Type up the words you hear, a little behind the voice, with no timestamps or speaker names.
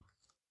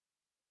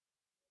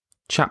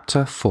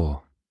Chapter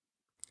 4.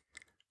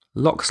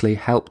 Locksley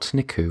helped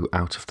Niku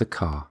out of the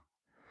car.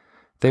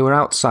 They were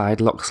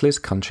outside Locksley's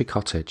country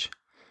cottage.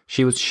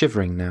 She was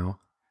shivering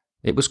now.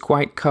 It was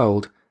quite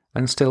cold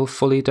and still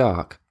fully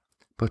dark,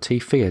 but he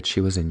feared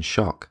she was in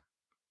shock.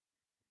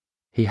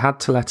 He had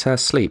to let her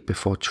sleep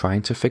before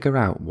trying to figure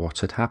out what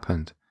had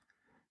happened.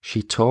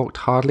 She talked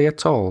hardly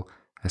at all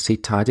as he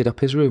tidied up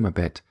his room a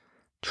bit,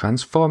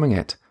 transforming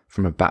it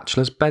from a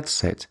bachelor's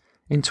bedsit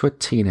into a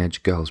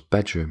teenage girl's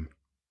bedroom.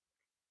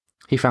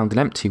 He found an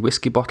empty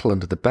whiskey bottle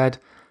under the bed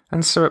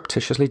and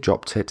surreptitiously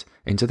dropped it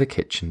into the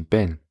kitchen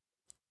bin.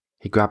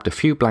 He grabbed a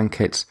few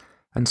blankets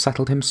and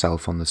settled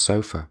himself on the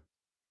sofa.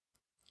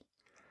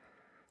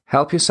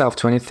 "Help yourself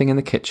to anything in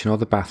the kitchen or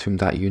the bathroom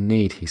that you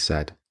need," he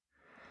said.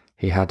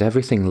 He had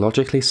everything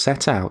logically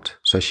set out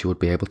so she would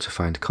be able to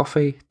find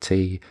coffee,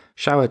 tea,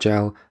 shower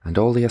gel, and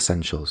all the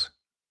essentials.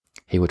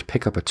 He would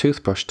pick up a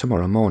toothbrush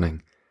tomorrow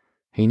morning.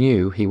 He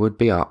knew he would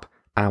be up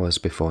hours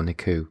before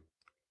Niku.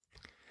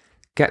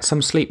 "Get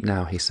some sleep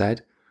now," he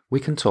said.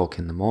 "We can talk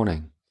in the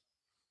morning."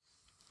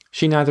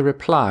 She neither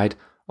replied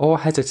or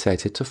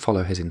hesitated to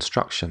follow his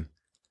instruction.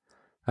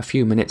 A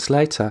few minutes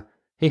later,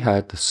 he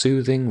heard the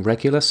soothing,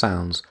 regular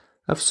sounds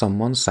of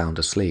someone sound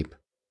asleep.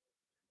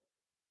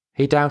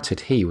 He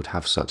doubted he would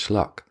have such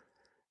luck.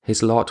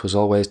 His lot was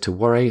always to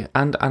worry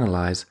and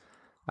analyse,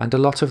 and a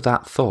lot of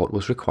that thought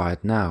was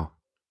required now.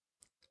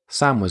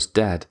 Sam was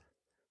dead.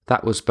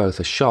 That was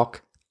both a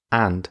shock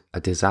and a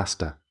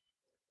disaster.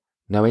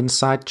 No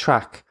inside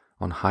track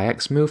on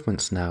Hayek's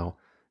movements now,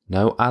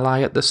 no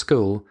ally at the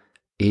school,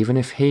 even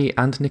if he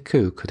and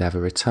Niku could ever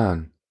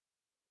return.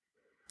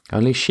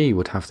 Only she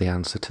would have the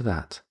answer to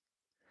that.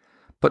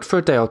 But for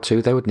a day or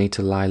two they would need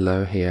to lie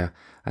low here,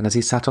 and as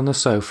he sat on the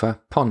sofa,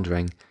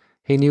 pondering,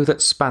 he knew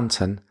that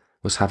Spanton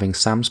was having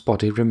Sam's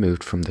body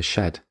removed from the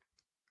shed.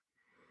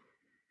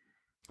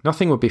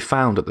 Nothing would be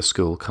found at the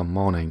school come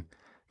morning.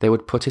 They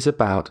would put it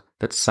about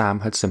that Sam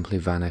had simply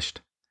vanished.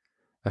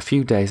 A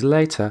few days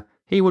later,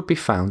 he would be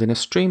found in a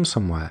stream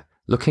somewhere,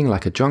 looking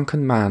like a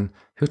drunken man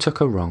who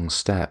took a wrong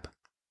step.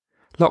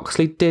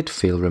 Locksley did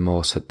feel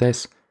remorse at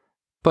this,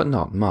 but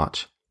not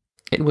much.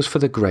 It was for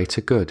the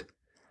greater good.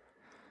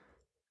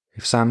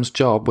 If Sam's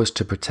job was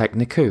to protect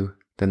Niku,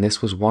 then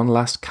this was one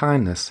last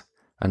kindness,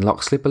 and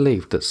Locksley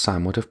believed that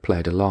Sam would have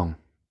played along.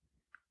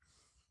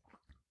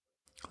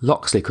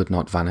 Locksley could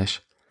not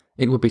vanish.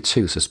 It would be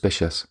too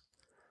suspicious.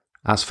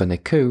 As for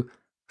Niku,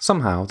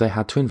 somehow they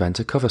had to invent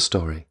a cover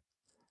story.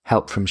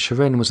 Help from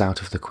Shirin was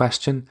out of the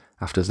question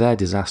after their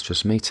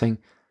disastrous meeting,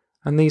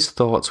 and these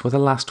thoughts were the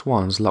last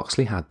ones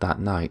Locksley had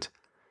that night.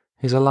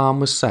 His alarm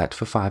was set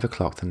for 5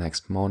 o'clock the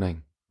next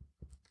morning.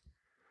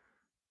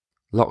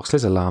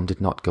 Locksley's alarm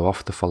did not go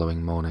off the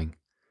following morning.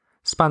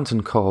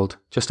 Spanton called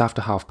just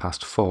after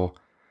 4:30.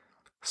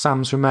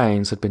 Sam's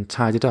remains had been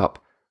tidied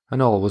up,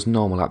 and all was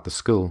normal at the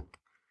school.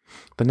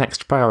 The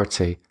next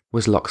priority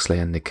was Locksley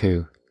and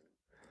Niku.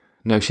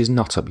 "No, she's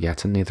not up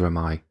yet, and neither am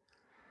I."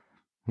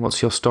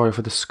 "What's your story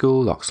for the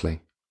school,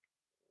 Locksley?"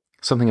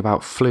 "Something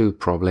about flu,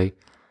 probably.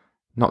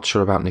 Not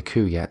sure about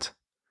Niku yet.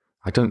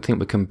 I don't think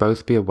we can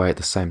both be away at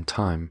the same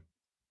time."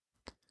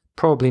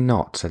 "Probably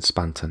not," said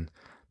Spanton,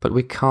 "but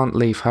we can't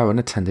leave her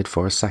unattended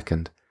for a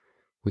second.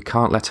 We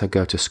can't let her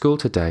go to school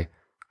today,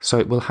 so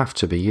it will have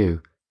to be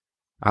you.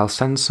 I'll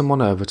send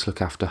someone over to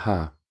look after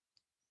her."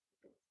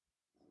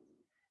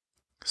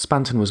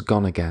 Spanton was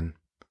gone again.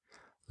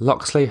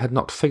 Locksley had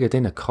not figured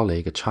in a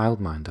colleague, a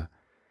childminder.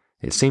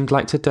 It seemed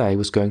like today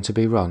was going to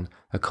be run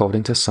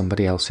according to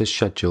somebody else's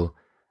schedule,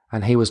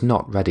 and he was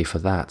not ready for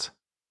that.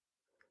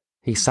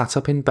 He sat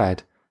up in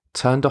bed,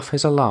 turned off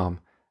his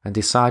alarm, and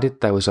decided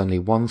there was only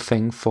one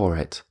thing for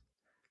it.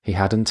 He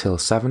had until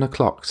 7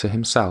 o'clock to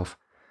himself,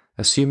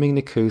 assuming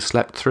Niku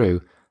slept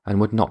through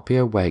and would not be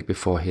awake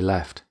before he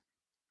left.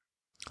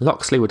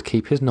 Locksley would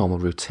keep his normal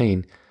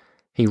routine.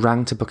 He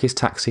rang to book his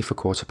taxi for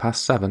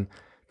 7:15,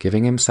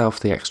 giving himself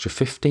the extra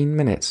 15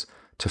 minutes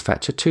to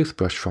fetch a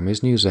toothbrush from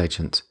his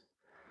newsagent.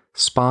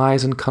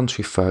 Spies and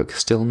country folk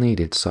still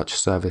needed such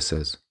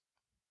services.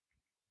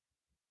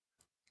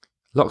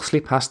 Locksley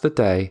passed the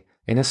day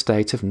in a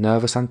state of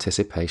nervous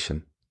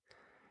anticipation.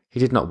 He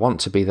did not want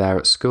to be there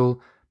at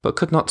school, but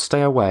could not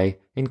stay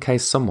away in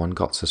case someone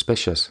got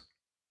suspicious.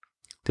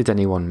 Did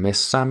anyone miss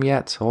Sam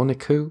yet, or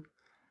Niku?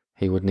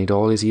 He would need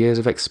all his years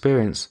of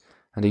experience,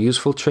 and a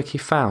useful trick he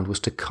found was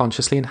to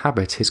consciously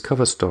inhabit his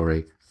cover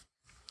story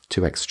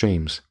to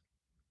extremes.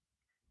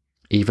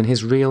 Even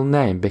his real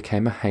name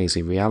became a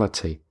hazy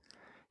reality.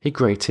 He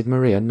greeted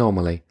Maria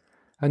normally,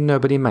 and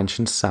nobody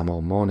mentioned Sam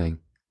all morning.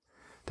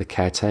 The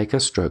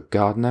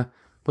caretaker/gardener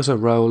was a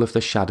role of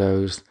the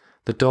shadows,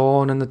 the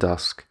dawn and the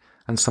dusk,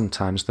 and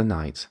sometimes the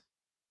night.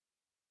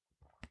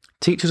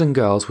 Teachers and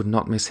girls would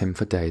not miss him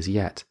for days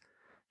yet.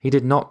 He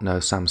did not know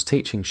Sam's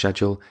teaching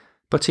schedule,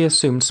 but he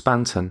assumed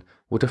Spanton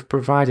would have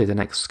provided an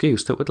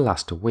excuse that would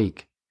last a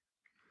week.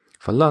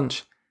 For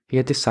lunch, he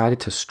had decided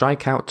to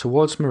strike out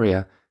towards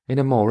Maria in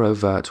a more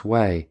overt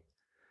way.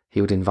 He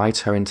would invite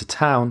her into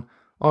town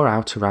or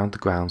out around the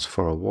grounds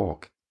for a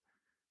walk.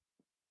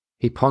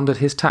 He pondered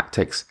his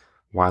tactics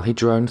while he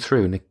droned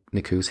through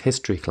Niku's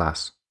history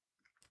class.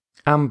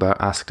 Amber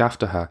asked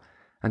after her,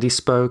 and he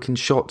spoke in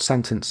short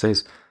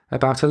sentences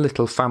about a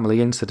little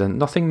family incident,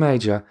 nothing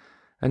major,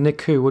 and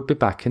Niku would be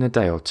back in a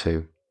day or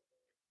two.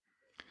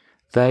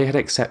 They had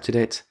accepted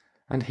it,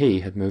 and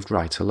he had moved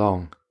right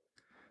along.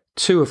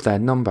 2 of their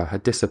number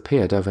had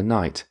disappeared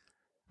overnight,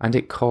 and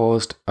it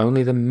caused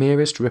only the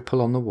merest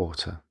ripple on the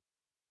water.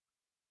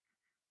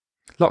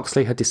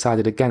 Locksley had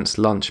decided against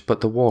lunch,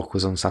 but the walk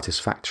was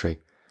unsatisfactory.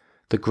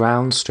 The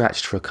ground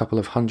stretched for a couple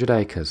of 100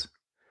 acres.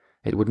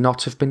 It would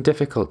not have been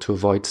difficult to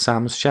avoid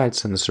Sam's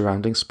sheds and the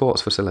surrounding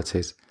sports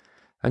facilities,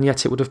 and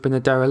yet it would have been a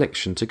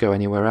dereliction to go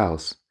anywhere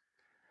else.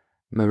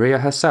 Maria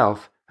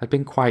herself had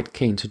been quite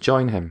keen to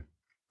join him.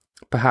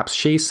 Perhaps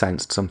she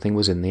sensed something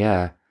was in the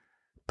air.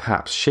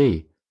 Perhaps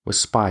she was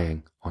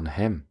spying on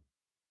him.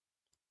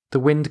 The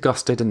wind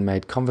gusted and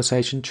made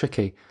conversation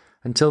tricky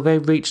until they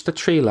reached the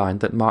tree line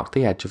that marked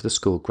the edge of the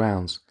school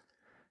grounds.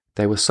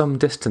 They were some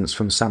distance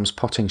from Sam's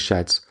potting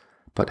sheds,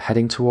 but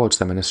heading towards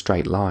them in a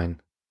straight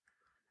line.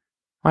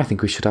 "I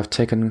think we should have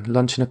taken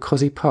lunch in a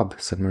cosy pub,"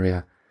 said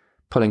Maria,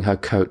 pulling her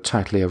coat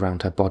tightly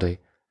around her body.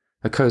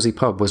 A cosy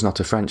pub was not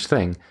a French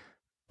thing,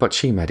 but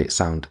she made it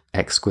sound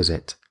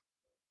exquisite.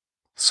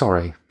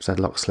 "Sorry," said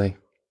Locksley.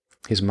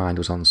 His mind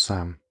was on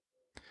Sam.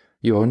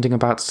 "You are wondering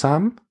about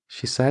Sam?"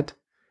 she said,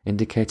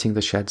 indicating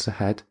the sheds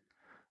ahead.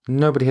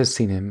 "Nobody has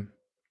seen him."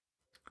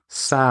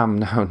 "Sam,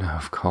 no,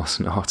 of course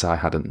not. I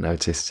hadn't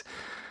noticed.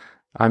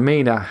 I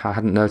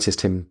hadn't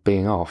noticed him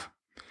being off.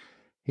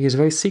 He is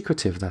very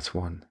secretive, that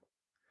one.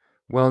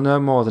 Well, no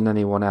more than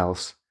anyone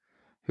else.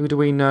 Who do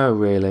we know,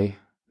 really,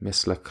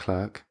 Miss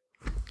Leclerc?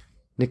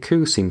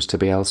 Niku seems to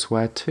be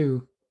elsewhere,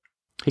 too."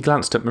 He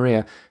glanced at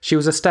Maria. She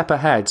was a step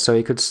ahead, so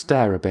he could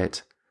stare a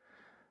bit.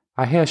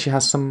 "I hear she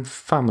has some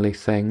family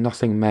thing,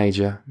 nothing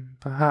major.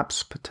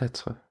 Perhaps,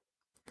 peut-être."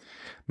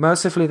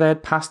 Mercifully, they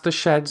had passed the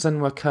sheds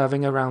and were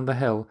curving around the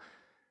hill.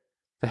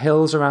 The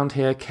hills around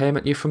here came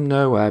at you from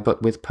nowhere,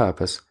 but with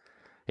purpose.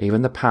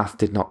 Even the path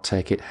did not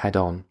take it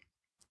head-on.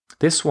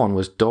 This one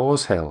was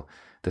Dawes Hill,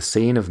 the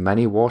scene of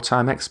many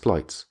wartime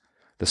exploits.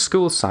 The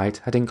school site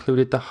had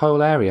included the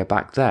whole area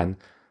back then,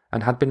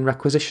 and had been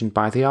requisitioned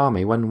by the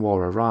army when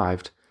war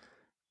arrived.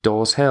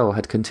 Dawes Hill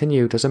had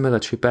continued as a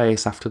military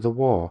base after the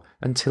war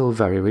until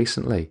very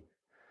recently.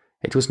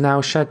 It was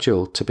now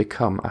scheduled to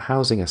become a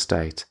housing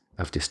estate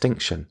of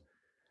distinction,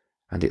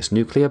 and its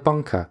nuclear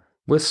bunker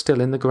was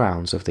still in the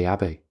grounds of the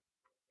Abbey.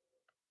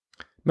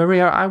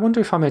 "Maria, I wonder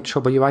if I may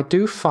trouble you. I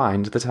do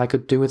find that I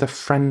could do with a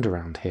friend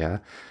around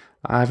here.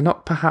 I've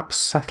not perhaps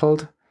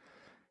settled—"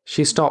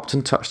 She stopped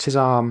and touched his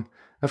arm.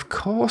 "Of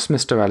course,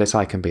 Mr. Ellis,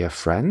 I can be a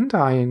friend.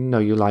 I know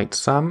you liked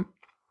Sam."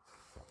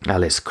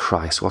 Ellis,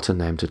 Christ, what a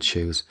name to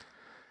choose.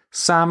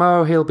 "Sam,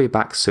 oh, he'll be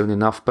back soon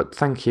enough, but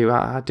thank you,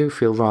 I do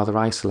feel rather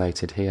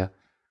isolated here."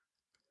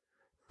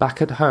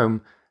 Back at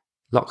home,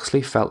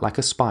 Locksley felt like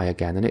a spy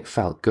again, and it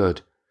felt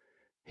good.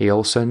 He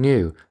also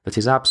knew that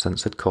his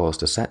absence had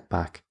caused a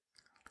setback.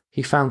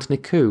 He found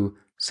Niku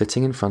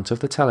sitting in front of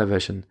the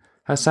television,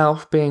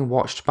 herself being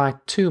watched by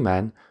 2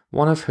 men,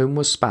 one of whom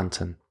was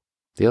Spanton.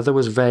 The other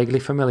was vaguely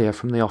familiar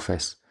from the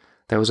office.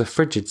 There was a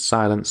frigid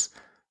silence,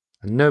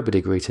 and nobody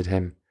greeted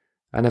him,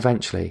 and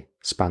eventually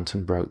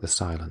Spanton broke the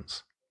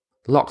silence.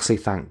 "Locksley,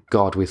 thank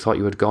God, we thought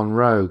you had gone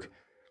rogue."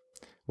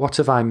 "What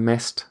have I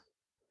missed?"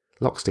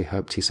 Locksley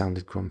hoped he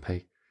sounded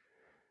grumpy.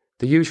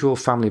 "The usual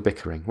family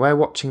bickering. We're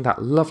watching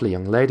that lovely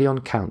young lady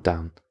on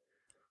Countdown."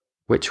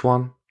 "Which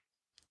one?"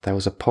 There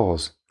was a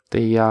pause.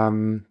 The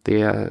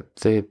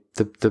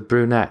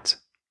brunette."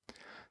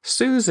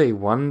 "Susie,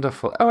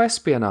 wonderful. Oh,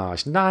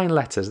 espionage, 9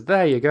 letters.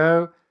 There you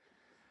go."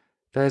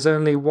 "There's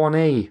only 1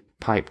 E,"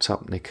 piped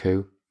up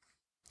Niku.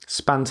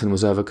 Spanton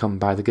was overcome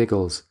by the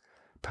giggles.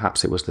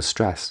 Perhaps it was the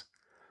stress.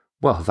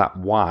 "Well, that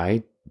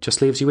Y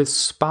just leaves you with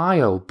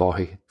spy, old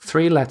boy.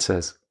 3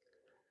 letters.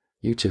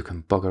 You 2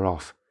 can bugger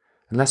off.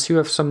 Unless you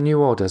have some new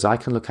orders, I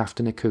can look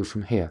after Niku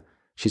from here.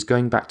 She's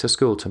going back to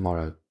school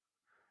tomorrow."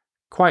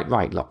 "Quite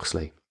right,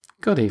 Locksley.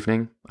 Good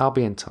evening. I'll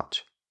be in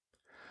touch."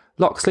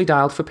 Locksley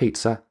dialed for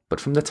pizza, but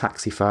from the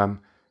taxi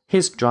firm.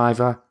 His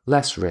driver,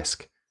 less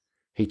risk.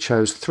 He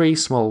chose 3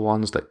 small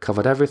ones that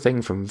covered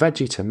everything from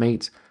veggie to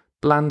meat,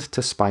 bland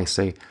to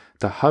spicy,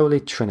 the holy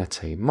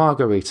trinity,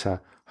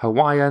 margarita,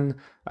 Hawaiian,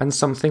 and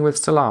something with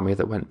salami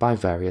that went by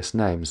various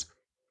names.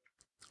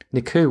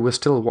 Niku was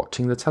still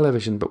watching the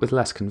television, but with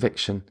less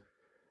conviction.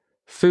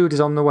 "Food is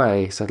on the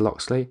way," said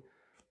Locksley.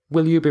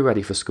 "Will you be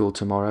ready for school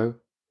tomorrow?"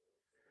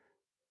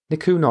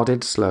 Niku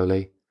nodded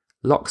slowly.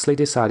 Locksley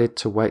decided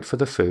to wait for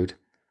the food,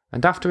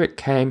 and after it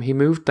came he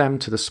moved them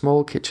to the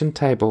small kitchen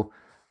table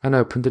and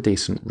opened a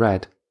decent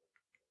red.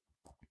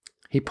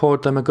 He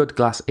poured them a good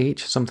glass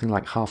each, something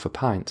like half a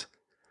pint.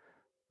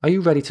 "Are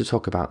you ready to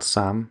talk about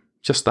Sam?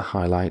 Just the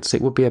highlights.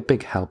 It would be a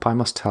big help, I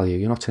must tell you.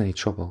 You're not in any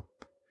trouble."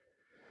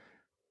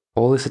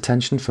 "All this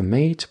attention from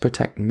me, to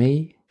protect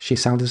me?" She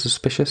sounded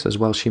suspicious, as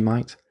well she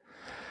might.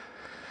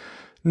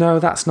 "No,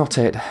 that's not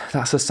it.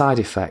 That's a side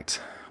effect.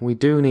 We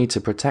do need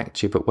to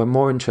protect you, but we're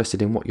more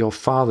interested in what your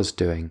father's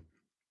doing.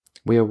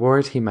 We are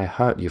worried he may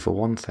hurt you, for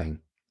one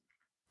thing."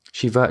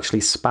 She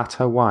virtually spat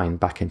her wine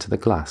back into the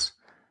glass.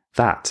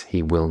 That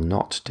he will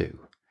not do.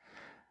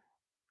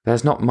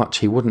 There's not much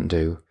he wouldn't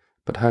do,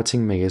 but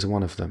hurting me is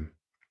one of them.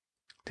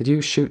 Did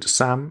you shoot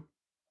Sam?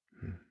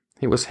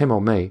 It was him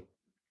or me.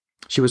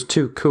 She was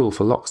too cool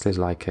for Locksley's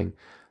liking.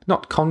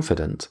 Not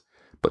confident,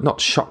 but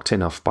not shocked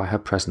enough by her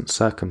present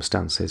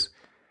circumstances.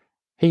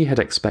 He had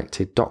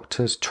expected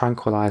doctors,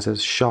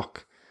 tranquilizers,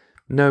 shock.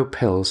 No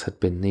pills had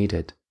been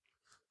needed.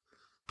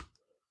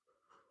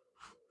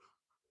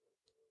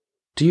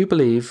 Do you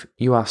believe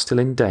you are still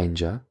in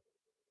danger?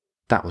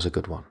 That was a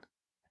good one.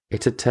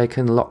 It had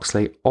taken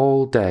Locksley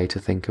all day to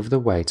think of the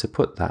way to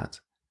put that.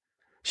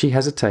 She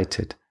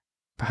hesitated.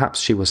 Perhaps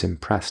she was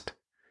impressed.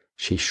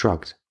 She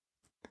shrugged.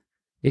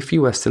 If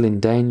you are still in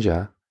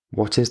danger,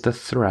 what is the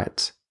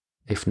threat,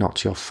 if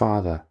not your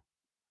father?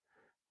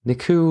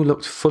 Niku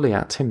looked fully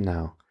at him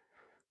now.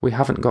 We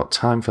haven't got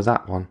time for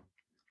that one.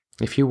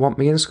 If you want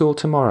me in school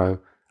tomorrow,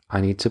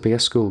 I need to be a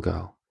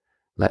schoolgirl.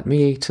 Let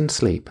me eat and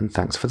sleep, and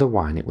thanks for the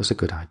wine, it was a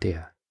good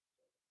idea.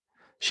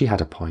 She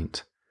had a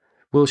point.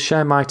 We'll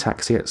share my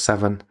taxi at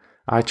 7.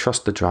 I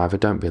trust the driver,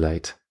 don't be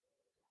late.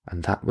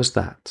 And that was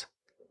that.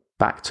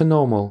 Back to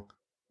normal,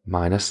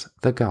 minus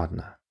the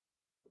gardener.